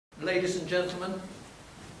ladies and gentlemen,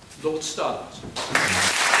 Lord Stoddart.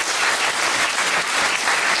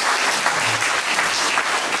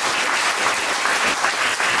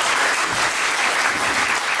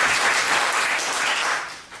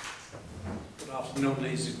 Good afternoon,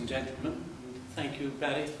 ladies and gentlemen. Thank you,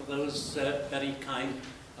 Barry, for those very kind,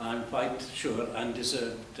 I'm quite sure,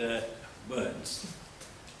 undeserved words.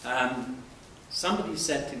 Somebody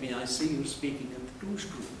said to me, I see you speaking at the Bruges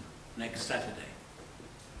Group next Saturday.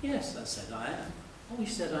 Yes, I said, I am. Oh, he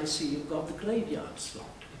said, I see you've got the graveyard slot.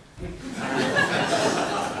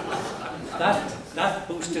 That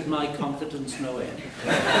boosted my confidence no end.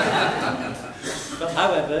 But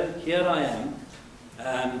however, here I am,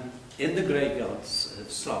 in the graveyard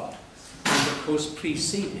slot, and of course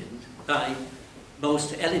preceded by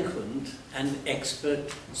most eloquent and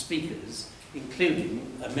expert speakers,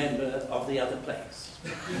 including a member of the other place.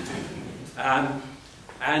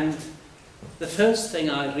 And the first thing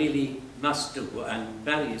I really must do, and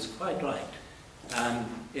Barry is quite right,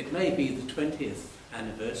 it may be the 20th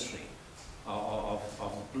anniversary of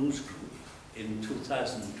the Bruges Group in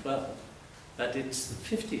 2012, but it's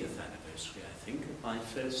the 50th anniversary, I think, of my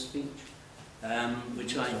first speech,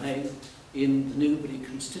 which I made in the Newbury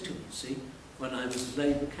constituency when I was a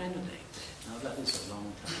Labour candidate. Now that is a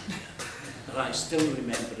long time ago, but I still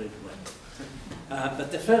remember it well.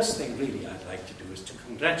 But the first thing really I'd like to do is to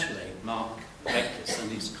congratulate Mark Reckless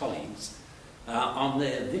and his colleagues on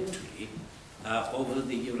their victory over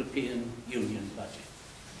the European Union budget.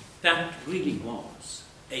 That really was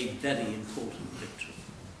a very important victory,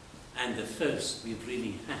 and the first we've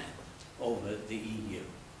really had over the EU.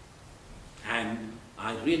 And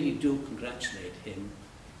I really do congratulate him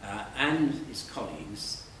and his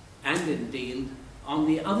colleagues, and indeed on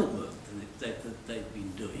the other work that they've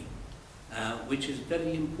been doing, which is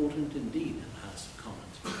very important indeed in the House of Commons.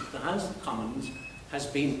 The House of Commons has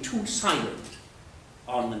been too silent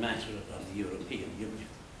on the matter of the European Union.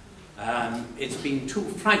 It's been too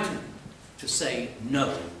frightened to say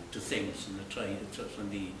no to things from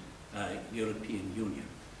the European Union.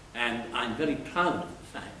 And I'm very proud of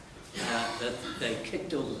the fact that they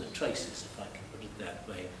kicked over the traces, if I can put it that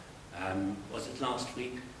way. Was it last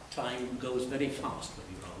week? Time goes very fast when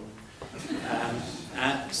you're old.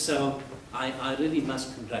 So I really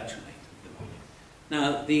must congratulate them.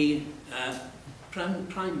 Now, the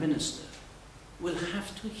Prime Minister will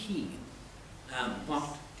have to heed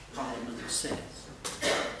what Parliament says,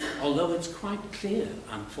 although it's quite clear,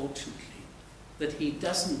 unfortunately, that he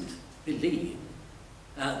doesn't believe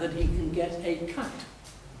that he can get a cut.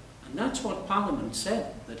 And that's what Parliament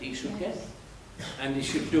said that he should get. And he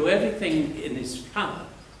should do everything in his power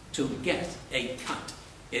to get a cut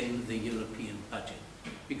in the European budget,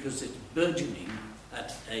 because it's burgeoning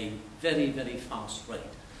at a very, very fast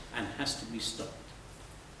rate and has to be stopped.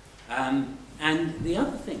 And the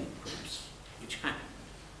other thing, of course, which happened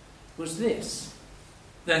was this,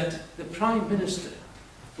 that the Prime Minister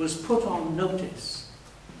was put on notice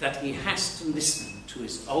that he has to listen to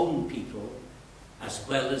his own people as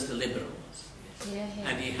well as the Liberals.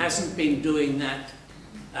 And he hasn't been doing that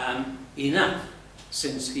enough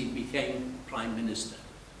since he became Prime Minister.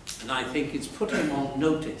 And I think it's put him on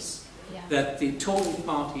notice that the Tory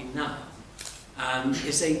party now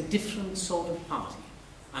is a different sort of party,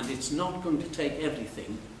 and it's not going to take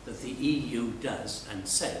everything that the EU does and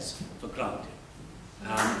says for granted.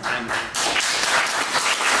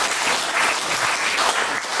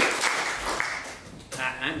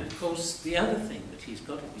 And of course, the other thing that he's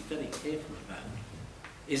got to be very careful about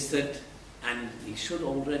is that, and he should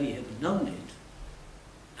already have known it,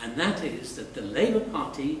 and that is that the Labour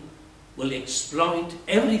Party will exploit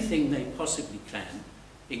everything they possibly can,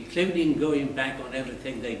 including going back on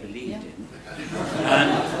everything they believed in,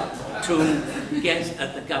 to get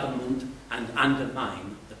at the government and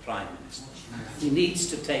undermine the Prime Minister. He needs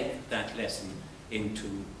to take that lesson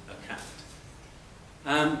into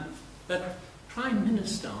account. But Prime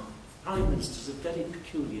Ministers are very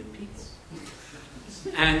peculiar people.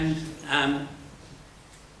 And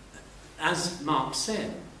as Mark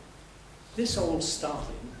said, this all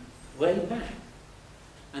started way back.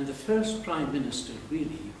 And the first Prime Minister,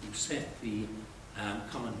 really, who set the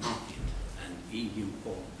common market and EU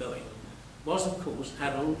all going was, of course,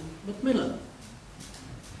 Harold Macmillan.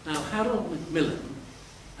 Now, Harold Macmillan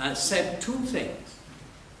said two things.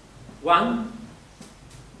 One,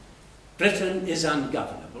 Britain is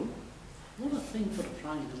ungovernable. What a thing for a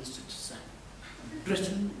Prime Minister to say.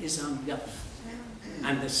 Britain is ungovernable.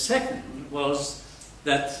 And the second was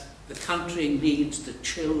that the country needs the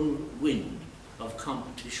chill wind of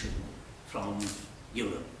competition from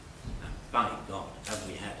Europe. And by God, have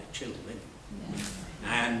we had a chill wind.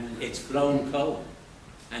 And it's blown coal,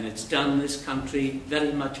 and it's done this country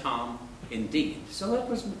very much harm indeed. So that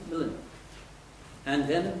was Macmillan. And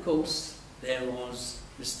then, of course, there was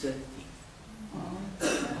Mr. Heath.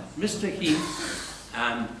 Mr. Heath,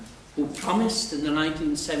 who promised in the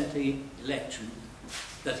 1970 election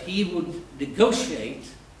that he would negotiate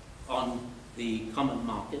on the common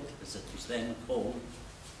market, as it was then called,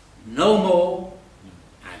 no more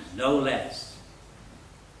and no less.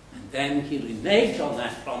 And then he reneged on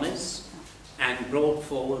that promise and brought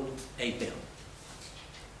forward a bill.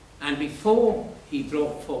 And before he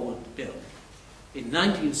brought forward the bill, in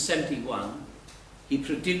 1971, he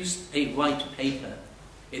produced a white paper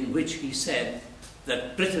in which he said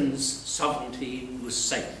that Britain's sovereignty was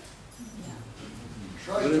safe.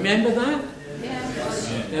 You remember that? Yes.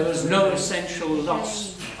 There was no essential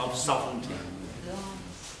loss of sovereignty.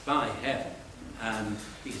 By heaven,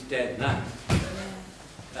 he's dead now.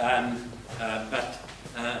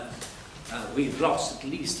 We've lost at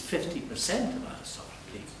least 50% of our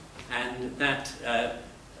sovereignty, and that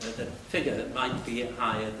the figure might be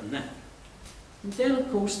higher than that. And then,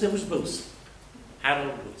 of course, there was Wilson,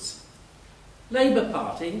 Harold Wilson. Labour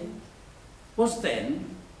Party was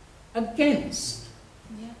then against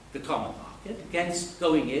the common market, against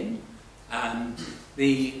going in.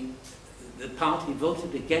 The party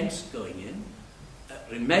voted against going in,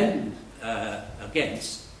 remained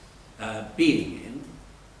against being in,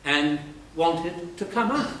 and wanted to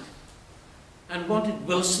come out. And what did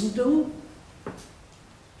Wilson do?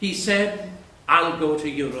 He said, I'll go to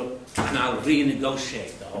Europe and I'll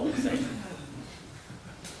renegotiate the whole thing.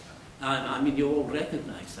 I mean, you all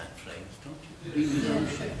recognise that phrase, don't you?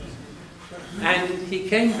 Renegotiate. And he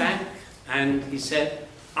came back and he said,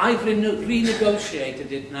 I've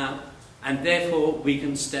renegotiated it now, and therefore we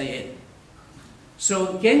can stay in.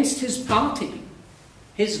 So against his party,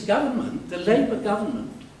 his government, the Labour government,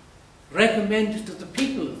 recommended to the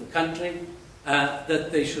people of the country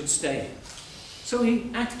that they should stay in. So he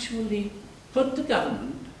actually put the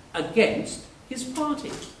government against his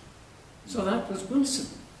party. So that was Wilson.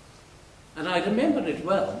 And I remember it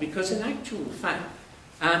well, because in actual fact,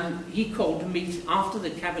 he called a meeting, after the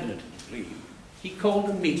cabinet had agreed, he called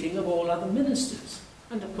a meeting of all other ministers.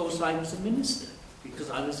 And of course I was a minister, because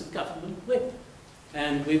I was a government whip.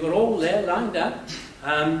 And we were all there, lined up,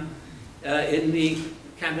 in the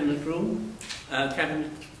cabinet room.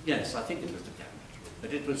 Yes, I think it was the cabinet room,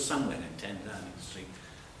 but it was somewhere in 10 Downing Street.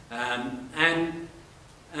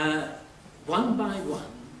 One by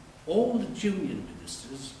one, all the junior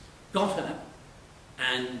ministers got up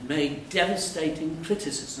and made devastating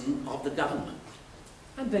criticism of the government.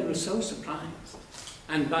 And they were so surprised.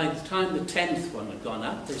 And by the time the 10th one had gone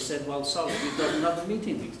up, they said, well, sorry, we've got another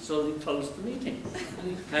meeting. So they closed the meeting.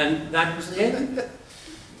 And that was the end.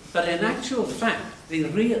 But in actual fact, the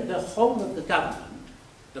whole of the government,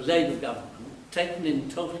 the Labour government, taken in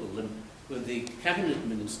total with the cabinet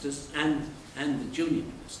ministers and the junior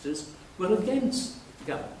ministers, were against the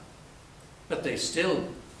government. But they still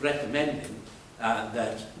recommended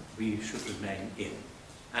that we should remain in.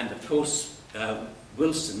 And of course,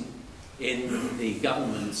 Wilson, in the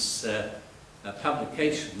government's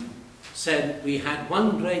publication, said we had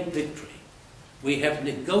one great victory. We have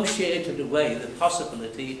negotiated away the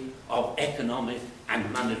possibility of economic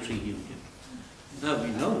and monetary union. Now we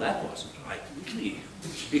know that wasn't right,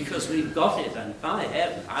 because we got it, and by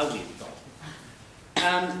heaven, how we got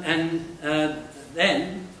it.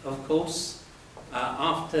 Then, of course,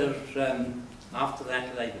 after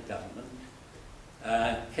that Labour government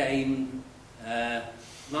came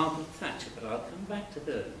Margaret Thatcher, but I'll come back to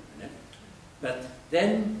her in a minute. But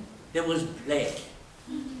then there was Blair.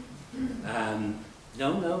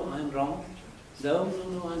 No, I'm wrong. No,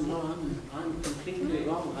 I'm wrong. I'm completely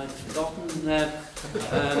wrong. I've forgotten.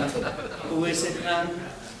 Who is it now?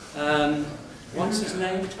 What's his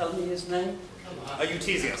name? Tell me his name. Are you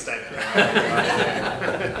teasing us, David?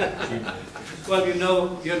 Well, you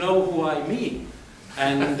know who I mean,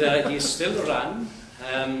 and he's still around,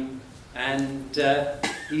 and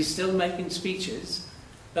he's still making speeches.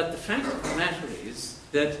 But the fact of the matter is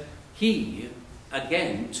that he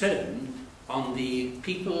again turned on the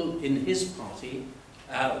people in his party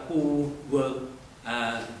who were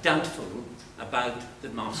doubtful about the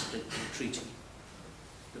Maastricht Treaty.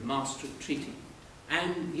 The Maastricht Treaty.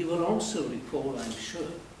 And you will also recall, I'm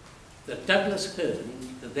sure, that Douglas Hearn,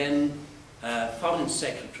 the then Foreign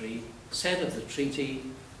Secretary, said of the treaty,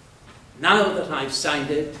 now that I've signed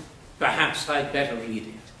it, perhaps I'd better read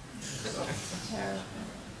it.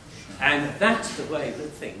 And that's the way that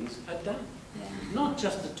things are done. Not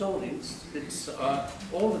just the Tories, it's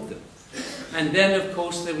all of them. And then, of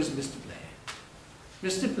course, there was Mr. Blair.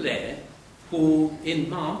 Mr. Blair, who in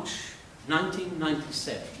March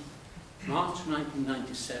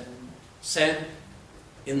 1997, said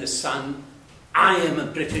in the Sun, "I am a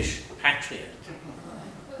British patriot."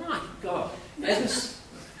 My God.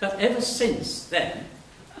 But ever since then,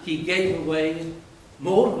 he gave away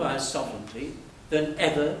more of our sovereignty than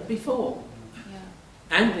ever before.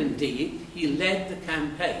 And indeed, he led the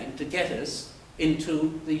campaign to get us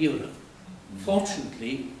into the euro.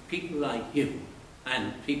 Fortunately, people like you,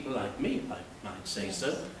 and people like me, if I might say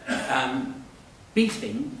so, beat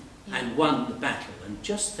him and won the battle. And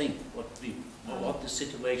just think what the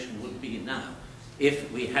situation would be now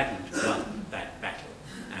if we hadn't won that battle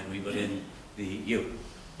and we were in the euro.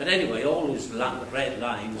 But anyway, all his red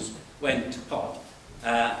lines went to pot,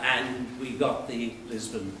 and we got the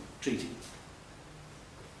Lisbon Treaty.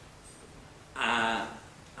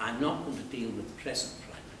 I'm not going to deal with the present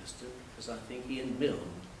Prime Minister, because I think Ian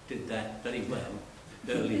Milne did that very well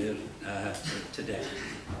earlier today.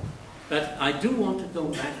 But I do want to go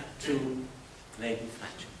back to Lady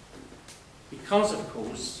Thatcher, because, of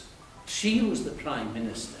course, she was the Prime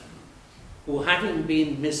Minister who, having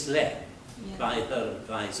been misled by her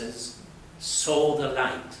advisors, saw the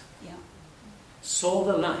light. Saw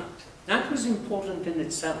the light. That was important in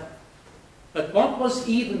itself. But what was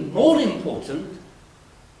even more important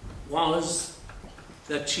was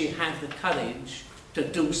that she had the courage to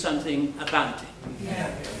do something about it. And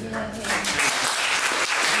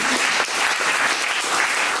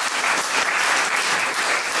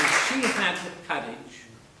she had the courage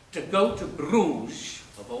to go to Bruges,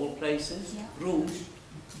 of all places, Bruges,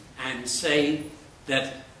 and say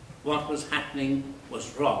that what was happening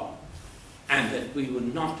was wrong, and that we were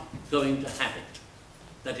not going to have it.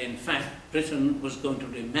 That in fact Britain was going to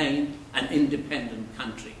remain an independent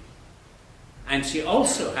country. And she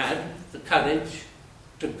also had the courage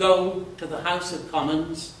to go to the House of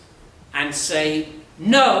Commons and say,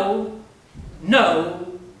 no,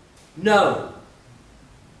 no, no.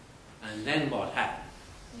 And then what happened?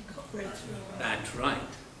 They got rid of her. That's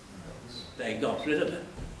right. They got rid of her.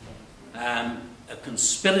 A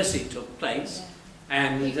conspiracy took place,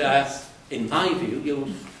 and in my view,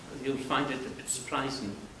 you'll find it a bit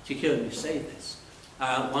surprising to hear me say this.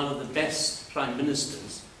 One of the best prime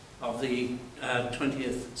ministers of the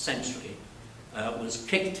 20th century was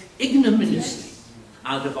kicked ignominiously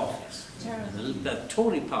out of office. And the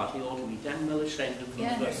Tory party ought to be damn well ashamed of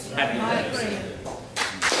them for having I done agree.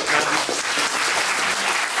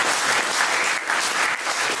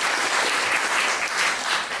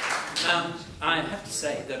 Now, I have to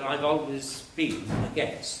say that I've always been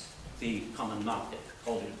against the common market,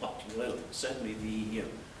 call it what you will, certainly the EU.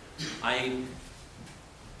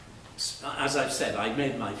 As I've said, I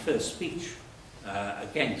made my first speech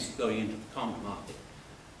against going into the common market,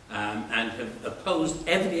 and have opposed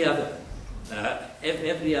every other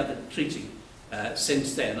treaty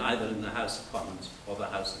since then, either in the House of Commons or the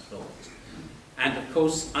House of Lords. And of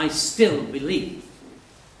course, I still believe,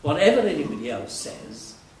 whatever anybody else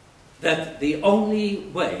says, that the only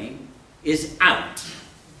way is out.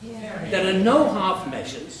 There are no half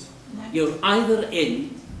measures. You're either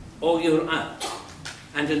in or you're out.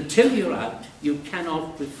 And until you're out, you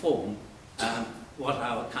cannot reform what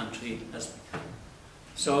our country has become.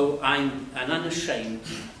 So I'm an unashamed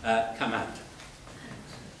come out.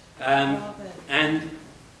 And,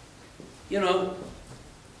 you know,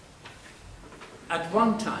 at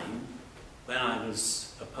one time, when I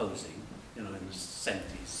was opposing, you know, in the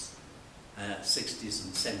 70s, 60s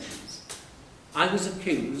and 70s, I was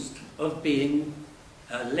accused of being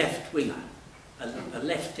a left-winger, a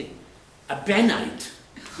lefty, a Bennite.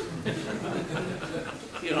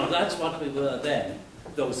 You know, that's what we were then,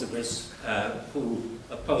 those of us who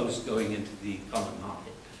opposed going into the common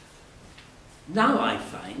market. Now I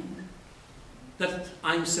find that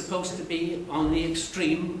I'm supposed to be on the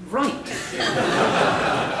extreme right.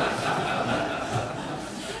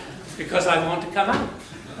 Because I want to come out.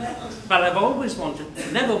 But I've always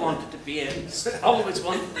never wanted to be in, always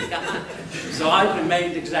wanted to come out. So I've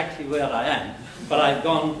remained exactly where I am, but I've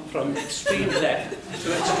gone from extreme left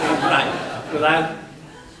to extreme right without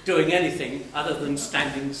doing anything other than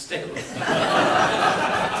standing still.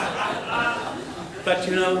 But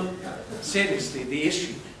you know, seriously, the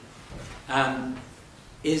issue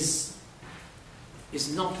is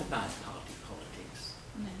not about party politics.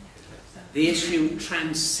 The issue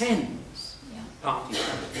transcends party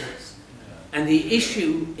politics. And the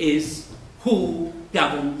issue is who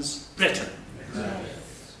governs Britain.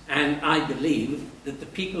 And I believe that the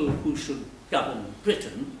people who should govern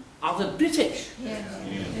Britain are the British.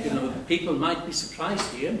 You know, people might be surprised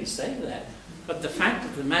to hear me say that, But the fact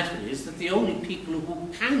of the matter is that the only people who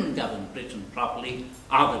can govern Britain properly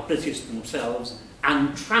are the British themselves,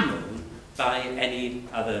 untrammeled by any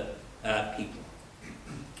other people.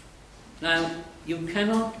 Now, you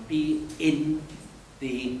cannot be in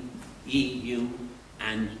the EU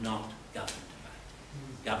and not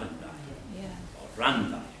governed by it, or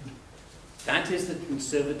run by it. That is the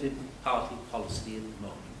Conservative Party policy at the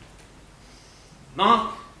moment.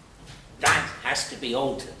 Mark, that has to be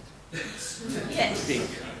altered. Yes.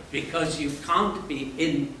 Because you can't be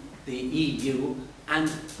in the EU and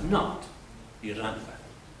not be run by it.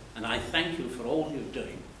 And I thank you for all you're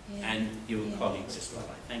doing, and your colleagues as well.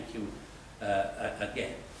 I thank you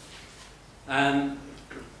again.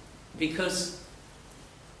 Because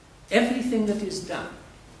everything that is done,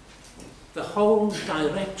 the whole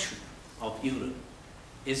direction of Europe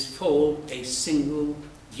is for a single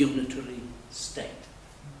unitary state,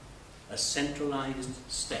 a centralized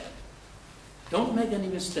state. Don't make any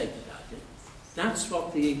mistake about it. That's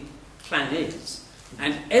what the plan is.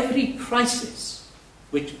 And every crisis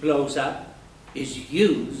which blows up is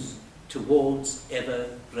used towards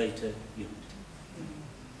ever greater unity.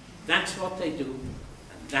 That's what they do,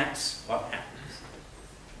 and that's what happens.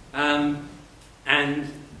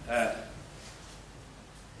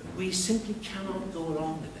 We simply cannot go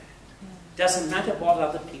along with that. Doesn't matter what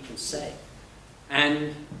other people say.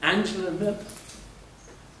 And Angela Merkel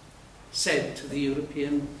said to the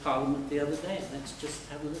European Parliament the other day, let's just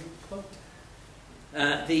have a little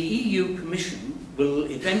quote. The EU Commission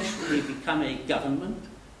will eventually become a government,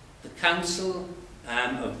 the Council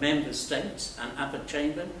of Member States, an upper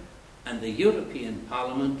chamber, and the European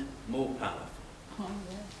Parliament more powerful. Oh,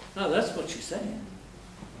 yeah. No, that's what she said.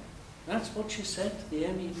 That's what she said to the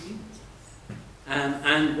MEP.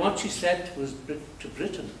 And what she said was to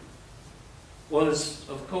Britain was,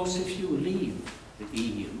 of course, if you leave the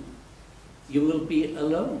EU, you will be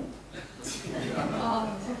alone.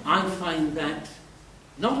 I find that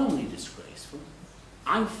not only disgraceful,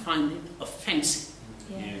 I find it offensive.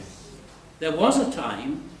 Yes. There was a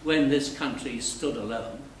time when this country stood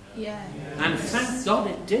alone, and thank God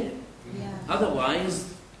it did. Otherwise,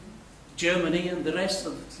 Germany and the rest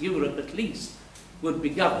of Europe, at least, would be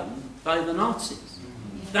governed by the Nazis.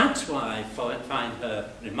 That's why I find her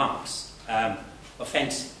remarks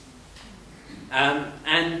offensive.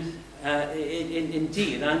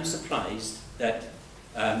 Indeed, I'm surprised that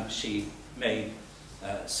she made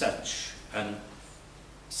such a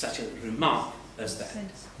remark as that.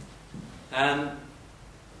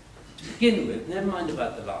 To begin with, never mind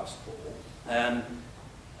about the last ball.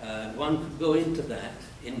 One could go into that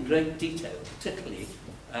in great detail, particularly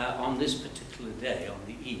on this particular day, on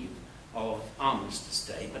the eve of Armistice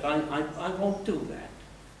Day, but I won't do that.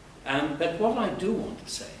 But what I do want to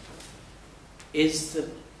say is that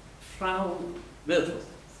Frau Merkel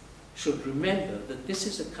should remember that this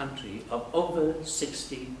is a country of over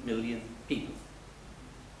 60 million people.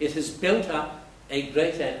 It has built up a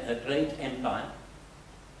great empire.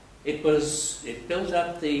 It built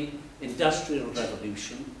up the Industrial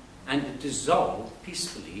Revolution, and it dissolved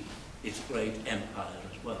peacefully its great empire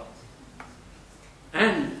as well.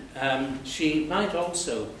 And she might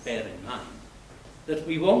also bear in mind that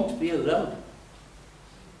we won't be alone.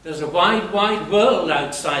 There's a wide, wide world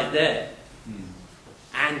outside there.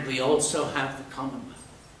 And we also have the Commonwealth.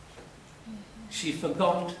 She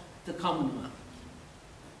forgot the Commonwealth.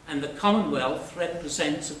 And the Commonwealth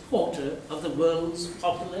represents a quarter of the world's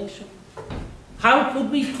population. How could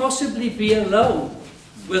we possibly be alone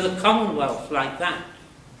with a Commonwealth like that?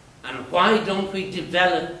 And why don't we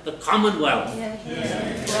develop the Commonwealth?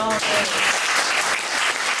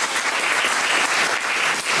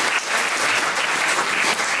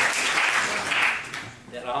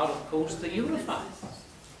 There are, of course, the Europhiles.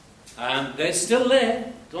 They're still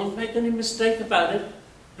there. Don't make any mistake about it.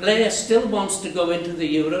 Blair still wants to go into the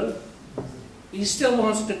Euro. He still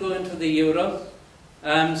wants to go into the Euro.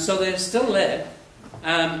 So they're still there.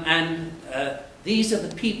 These are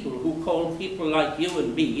the people who call people like you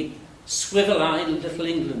and me swivel-eyed little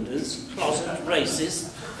Englanders, closet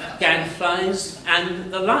racists, gadflies,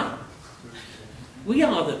 and the like. We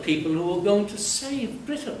are the people who are going to save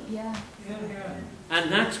Britain. And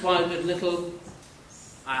that's why with little...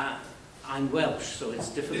 I'm Welsh, so it's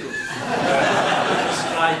difficult to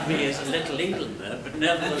describe me as a little Englander, but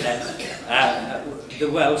nevertheless, the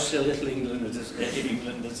Welsh are little Englanders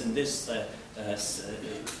in this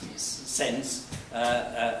sense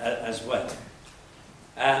as well.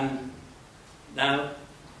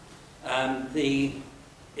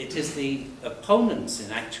 It is the opponents,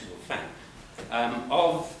 in actual fact,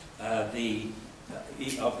 of the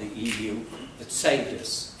of the EU that saved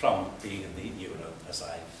us from being in the euro, as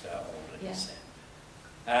I've already said.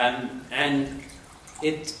 And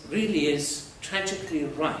it really is tragically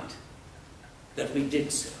right that we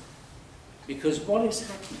did so, because what is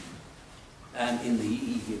happening in the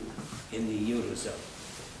EU, in the eurozone?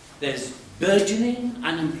 There's burgeoning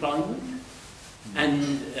unemployment,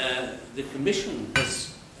 and the Commission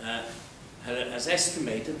has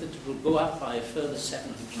estimated that it will go up by a further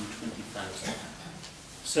 720,000.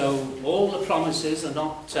 So all the promises are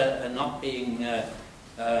not being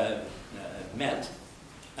met.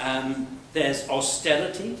 There's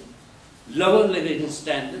austerity, lower living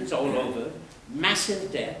standards all over,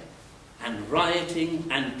 massive debt, and rioting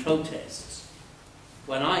and protests.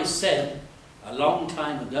 When I said a long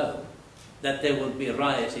time ago that there would be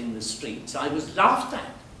rioting in the streets, I was laughed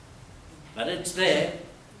at. But it's there.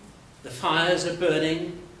 The fires are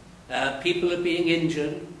burning, people are being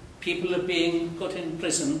injured, people are being put in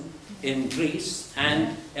prison in Greece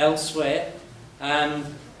and elsewhere.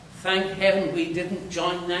 Thank heaven we didn't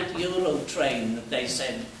join that Euro train that they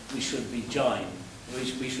said we should join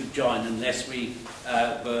unless we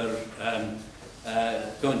were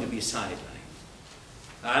going to be sidelined.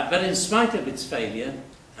 But in spite of its failure,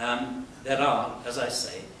 there are, as I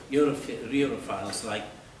say, Europhiles like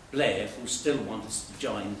Blair who still want us to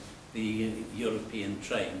join the European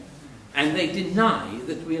train. And they deny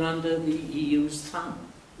that we're under the EU's thumb.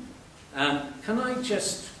 Can I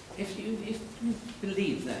just, if you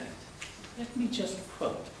believe that, let me just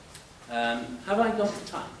quote. Have I got the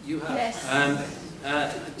time? You have. Yes.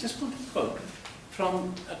 I just want to quote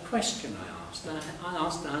from a question I asked. I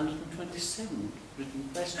asked 127 written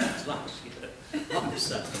questions last year on this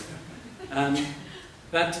subject.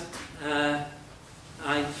 But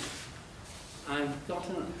I've got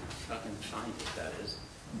if I can find it, that is.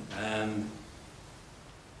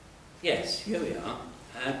 Yes, here we are.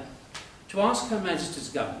 To ask Her Majesty's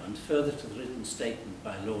Government, further to the written statement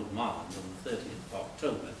by Lord Marland on the 30th of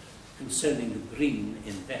October concerning the Green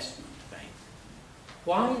Investment Bank,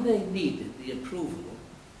 why they needed the approval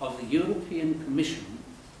of the European Commission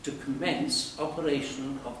to commence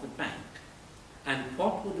operation of the bank, and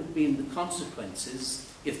what would have been the consequences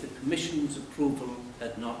if the Commission's approval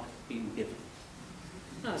had not been given.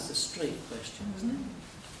 That's a straight question, isn't it?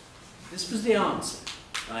 This was the answer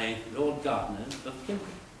by Lord Gardner of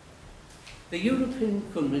Kimberley. The European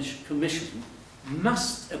Commission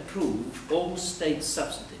must approve all state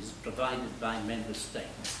subsidies provided by member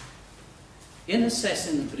states. In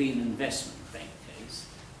assessing the Green Investment Bank case,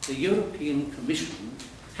 the European Commission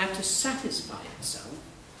had to satisfy itself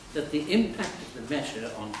that the impact of the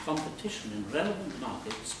measure on competition in relevant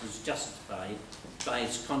markets was justified by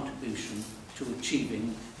its contribution to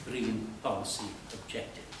achieving green policy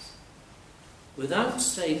objectives. Without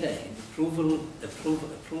state aid approval, the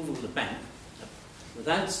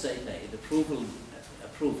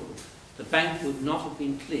bank would not have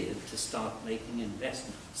been cleared to start making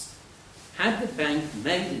investments. Had the bank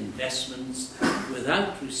made investments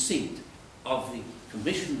without receipt of the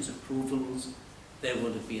Commission's approvals, there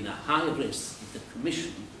would have been a high risk that the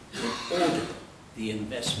Commission would order the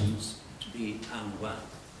investments to be unwound.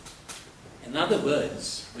 In other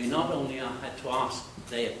words, we not only had to ask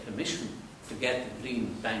their permission to get the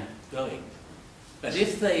Green Bank going, but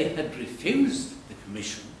if they had refused the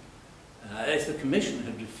Commission, if the Commission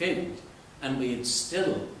had refused and we had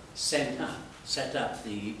still set up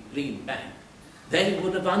the Green Bank, they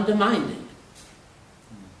would have undermined it.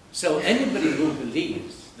 So anybody who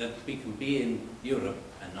believes that we can be in Europe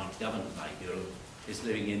and not governed by Europe is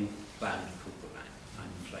living in cloud cuckoo land,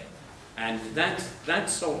 I'm afraid. And that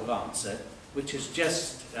sort of answer, which is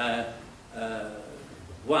just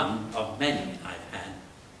one of many I've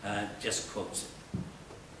had, just quotes it.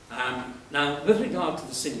 Now, with regard to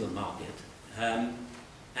the single market and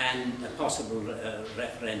a possible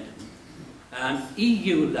referendum,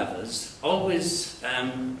 EU lovers always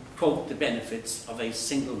quote the benefits of a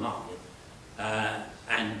single market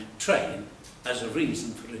and trade as a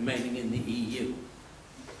reason for remaining in the EU.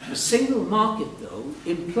 The single market, though,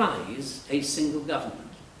 implies a single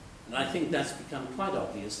government. And I think that's become quite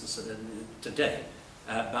obvious today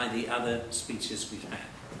by the other speeches we've had.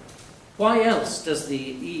 Why else does the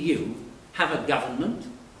EU have a government,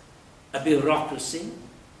 a bureaucracy,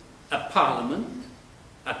 a parliament,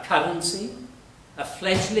 a currency, a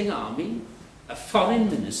fledgling army, a foreign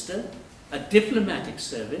minister, a diplomatic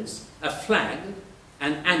service, a flag,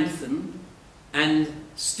 an anthem, and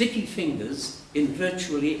sticky fingers in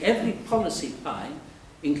virtually every policy pie,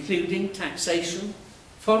 including taxation,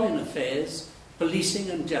 foreign affairs, policing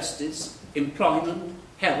and justice, employment,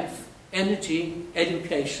 health, energy,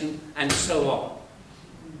 education, and so on.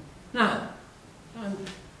 Now,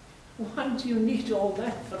 why do you need all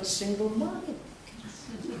that for a single market?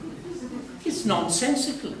 It's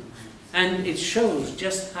nonsensical, and it shows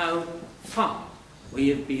just how far we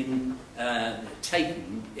have been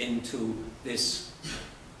taken into this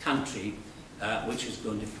country which is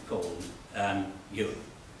going to be called Europe.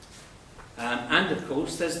 And of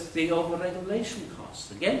course there's the over-regulation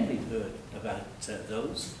costs. Again, we've heard about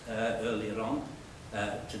those earlier on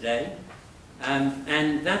today.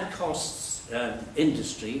 And that costs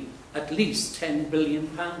industry at least £10 billion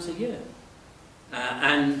a year.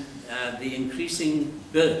 And the increasing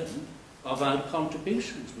burden of our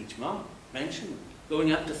contributions, which Mark mentioned,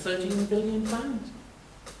 going up to £13 billion.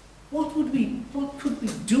 What could we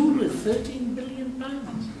do with £13 billion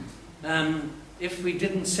if we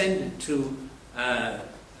didn't send it to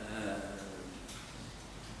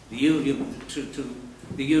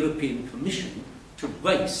the European Commission to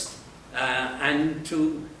waste and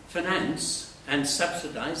to finance and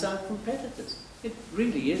subsidise our competitors? It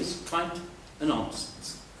really is quite a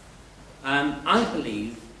nonsense. I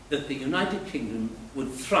believe that the United Kingdom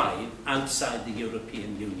would thrive outside the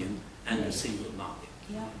European Union and the single market,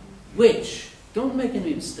 which, don't make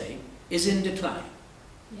any mistake, is in decline.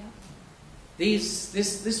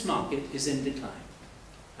 This market is in decline.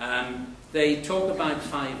 They talk about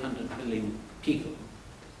 500 million people,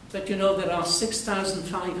 but you know there are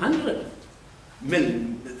 6,500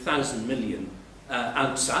 million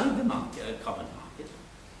outside the market, common market,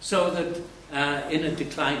 so that in a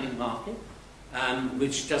declining market,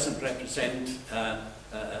 which doesn't represent a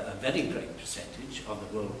very great percentage of the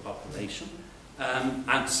world population,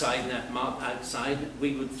 outside that market,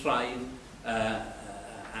 we would thrive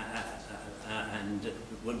and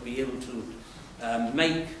would be able to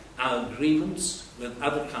make our agreements with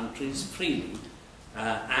other countries freely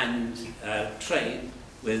and trade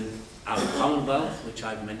with our Commonwealth, which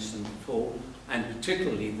I've mentioned before, and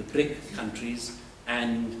particularly the BRIC countries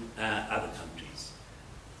and other countries.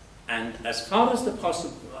 And as far as a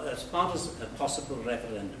possible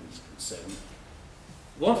referendum is concerned,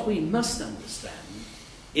 what we must understand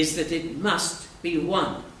is that it must be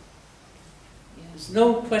won. There's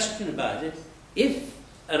no question about it. If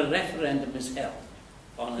a referendum is held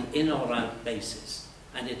on an in or out basis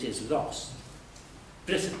and it is lost,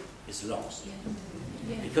 Britain is lost.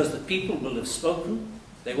 Because the people will have spoken,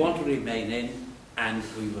 they want to remain in, and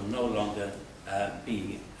we will no longer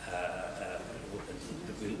be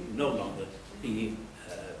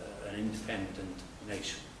an independent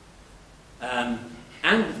nation.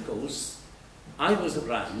 And of course, I was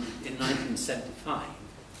around in 1975,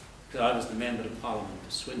 because I was the Member of Parliament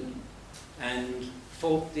for Swindon, and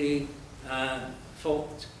fought in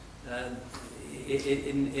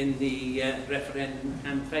the referendum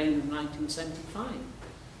campaign of 1975.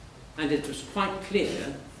 And it was quite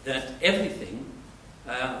clear that everything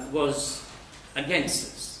was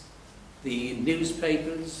against us. The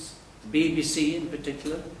newspapers, the BBC in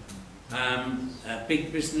particular,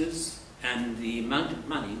 big business, and the amount of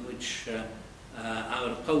money which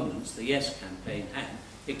our opponents, the Yes campaign, had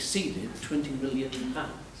exceeded £20 million.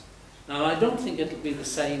 Now, I don't think it'll be the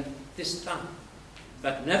same this time,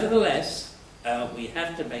 but nevertheless, we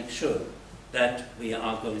have to make sure that we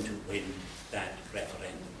are going to win that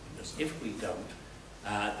referendum, because if we don't,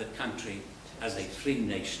 the country, as a free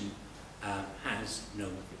nation, has no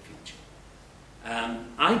future.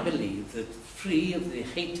 I believe that free of the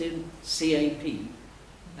hated CAP,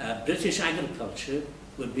 British agriculture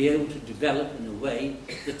would be able to develop in a way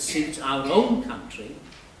that suits our own country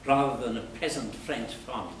rather than a peasant French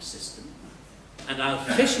farming system. And our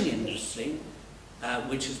fishing industry,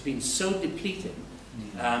 which has been so depleted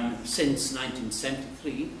since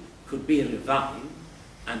 1973, could be revived,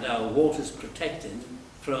 and our waters protected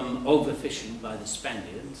from overfishing by the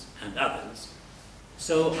Spaniards and others.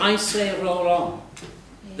 So I say roll on.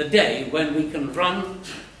 The day when we can run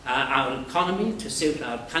our economy to suit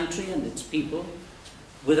our country and its people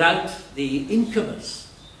without the incubus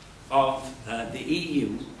of the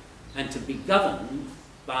EU, and to be governed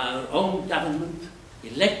by our own government,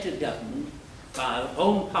 elected government, by our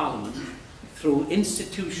own parliament, through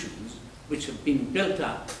institutions which have been built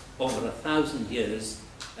up over 1,000 years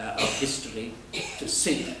of history to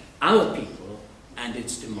suit our people and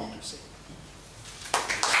its democracy.